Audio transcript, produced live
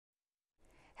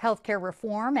Healthcare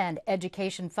reform and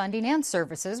education funding and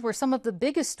services were some of the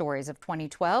biggest stories of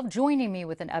 2012. Joining me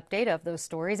with an update of those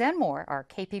stories and more are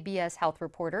KPBS health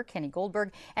reporter Kenny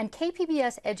Goldberg and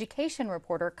KPBS education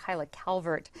reporter Kyla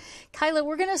Calvert. Kyla,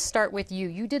 we're going to start with you.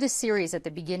 You did a series at the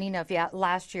beginning of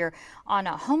last year on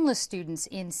homeless students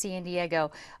in San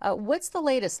Diego. What's the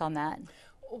latest on that?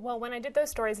 Well, when I did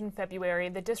those stories in February,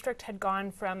 the district had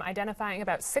gone from identifying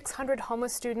about 600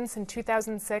 homeless students in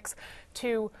 2006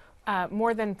 to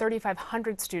more than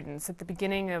 3,500 students at the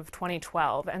beginning of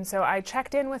 2012. And so I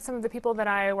checked in with some of the people that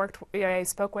I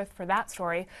spoke with for that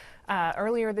story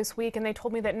earlier this week, and they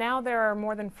told me that now there are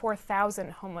more than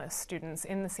 4,000 homeless students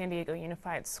in the San Diego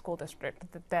Unified School District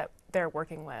that they're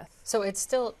working with. So it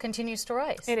still continues to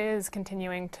rise? It is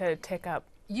continuing to tick up.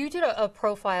 You did a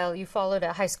profile. You followed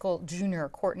a high school junior,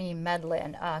 Courtney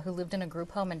Medlin, who lived in a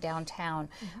group home in downtown.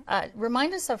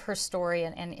 Remind us of her story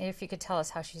and if you could tell us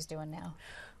how she's doing now.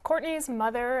 Courtney's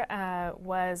mother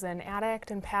was an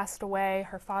addict and passed away.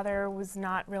 Her father was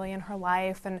not really in her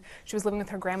life, and she was living with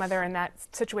her grandmother, and that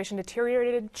situation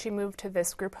deteriorated. She moved to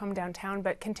this group home downtown,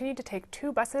 but continued to take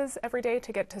 2 buses every day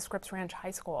to get to Scripps Ranch High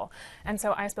School. And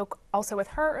so I spoke also with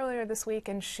her earlier this week,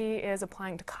 and she is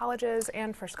applying to colleges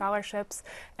and for scholarships.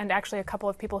 And actually a couple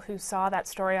of people who saw that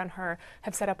story on her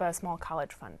have set up a small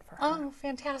college fund for her. Oh,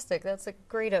 fantastic. That's a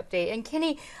great update. And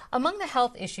Kenny, among the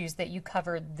health issues that you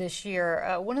covered this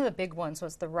year, one of the big ones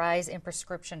was the rise in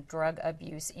prescription drug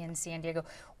abuse in San Diego.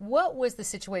 What was the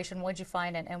situation? What did you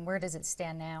find, and where does it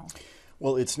stand now?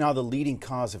 Well, it's now the leading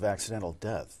cause of accidental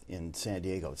death in San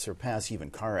Diego. It surpassed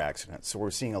even car accidents. So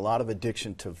we're seeing a lot of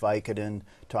addiction to Vicodin,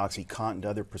 to OxyContin, to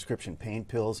other prescription pain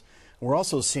pills. We're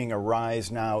also seeing a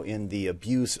rise now in the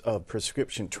abuse of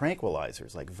prescription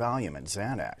tranquilizers like Valium and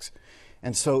Xanax.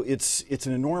 And so it's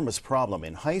an enormous problem.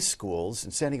 In high schools,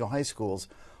 in San Diego high schools,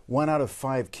 1 out of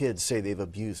 5 kids say they've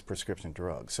abused prescription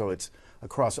drugs. So it's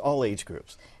across all age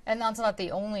groups. And that's not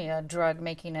the only drug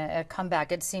making a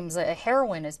comeback. It seems that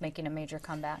heroin is making a major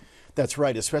comeback. That's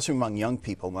right, especially among young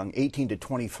people. Among 18 to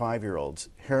 25-year-olds,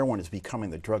 heroin is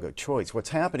becoming the drug of choice. What's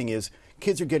happening is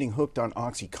kids are getting hooked on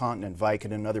OxyContin and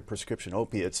Vicodin and other prescription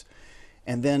opiates,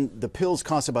 and then the pills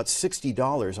cost about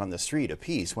 $60 on the street a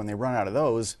piece. When they run out of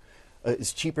those,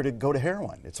 it's cheaper to go to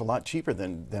heroin. It's a lot cheaper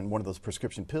than one of those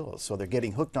prescription pills. So they're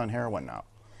getting hooked on heroin now.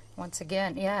 Once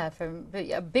again, yeah,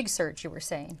 a big surge, you were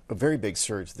saying. A very big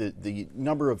surge. The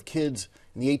number of kids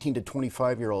in the 18 to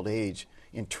 25-year-old age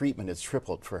in treatment has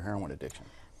tripled for heroin addiction.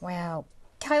 Wow.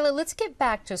 Kyla, let's get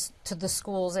back to the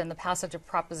schools and the passage of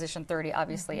Proposition 30,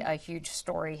 obviously a huge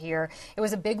story here. It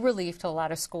was a big relief to a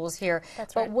lot of schools here.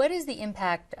 That's right. But what is the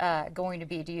impact going to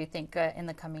be, do you think, in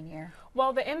the coming year?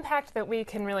 Well, the impact that we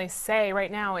can really say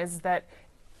right now is that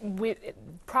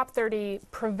Prop 30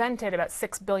 prevented about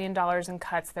 $6 billion in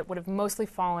cuts that would have mostly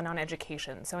fallen on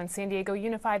education. So in San Diego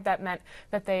Unified, that meant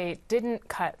that they didn't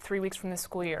cut 3 weeks from the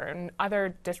school year, and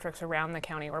other districts around the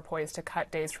county were poised to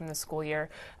cut days from the school year.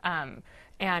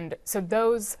 And so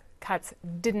those cuts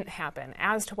didn't happen.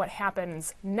 As to what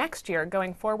happens next year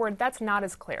going forward, that's not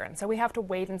as clear. And so we have to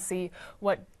wait and see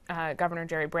what Governor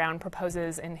Jerry Brown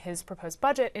proposes in his proposed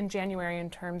budget in January in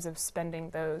terms of spending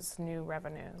those new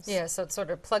revenues. Yeah, so it's sort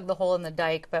of plug the hole in the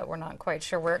dike, but we're not quite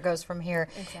sure where it goes from here.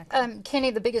 Exactly. Kenny,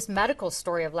 the biggest medical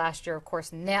story of last year, of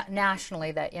course,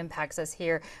 nationally that impacts us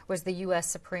here, was the U.S.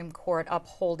 Supreme Court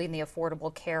upholding the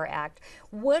Affordable Care Act.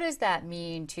 What does that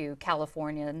mean to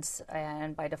Californians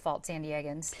and, by default, San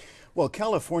Diegans? Well,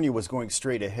 California was going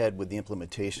straight ahead with the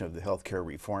implementation of the Healthcare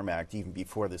Reform Act even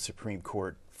before the Supreme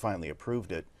Court finally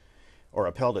approved it, or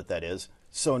upheld it, that is.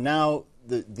 So now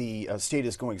the state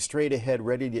is going straight ahead,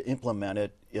 ready to implement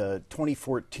it.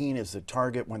 2014 is the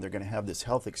target when they're going to have this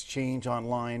health exchange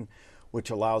online, which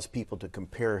allows people to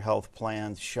compare health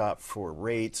plans, shop for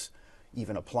rates,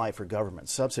 even apply for government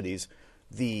subsidies.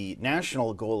 The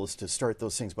national goal is to start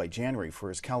those things by January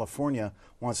 1st. California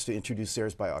wants to introduce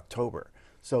theirs by October.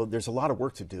 So there's a lot of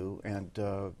work to do, and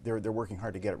they're working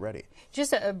hard to get it ready.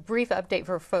 Just a brief update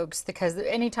for folks, because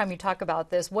anytime you talk about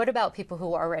this, what about people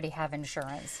who already have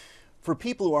insurance? For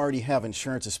people who already have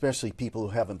insurance, especially people who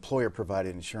have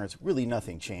employer-provided insurance, really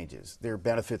nothing changes. Their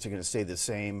benefits are going to stay the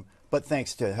same, but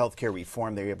thanks to healthcare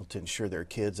reform, they're able to insure their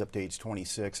kids up to age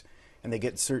 26, and they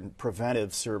get certain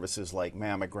preventive services like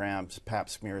mammograms, pap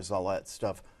smears, all that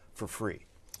stuff for free.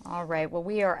 All right. Well,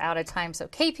 we are out of time. So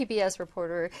KPBS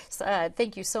reporter,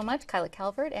 thank you so much, Kyla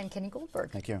Calvert and Kenny Goldberg.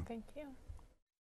 Thank you. Thank you.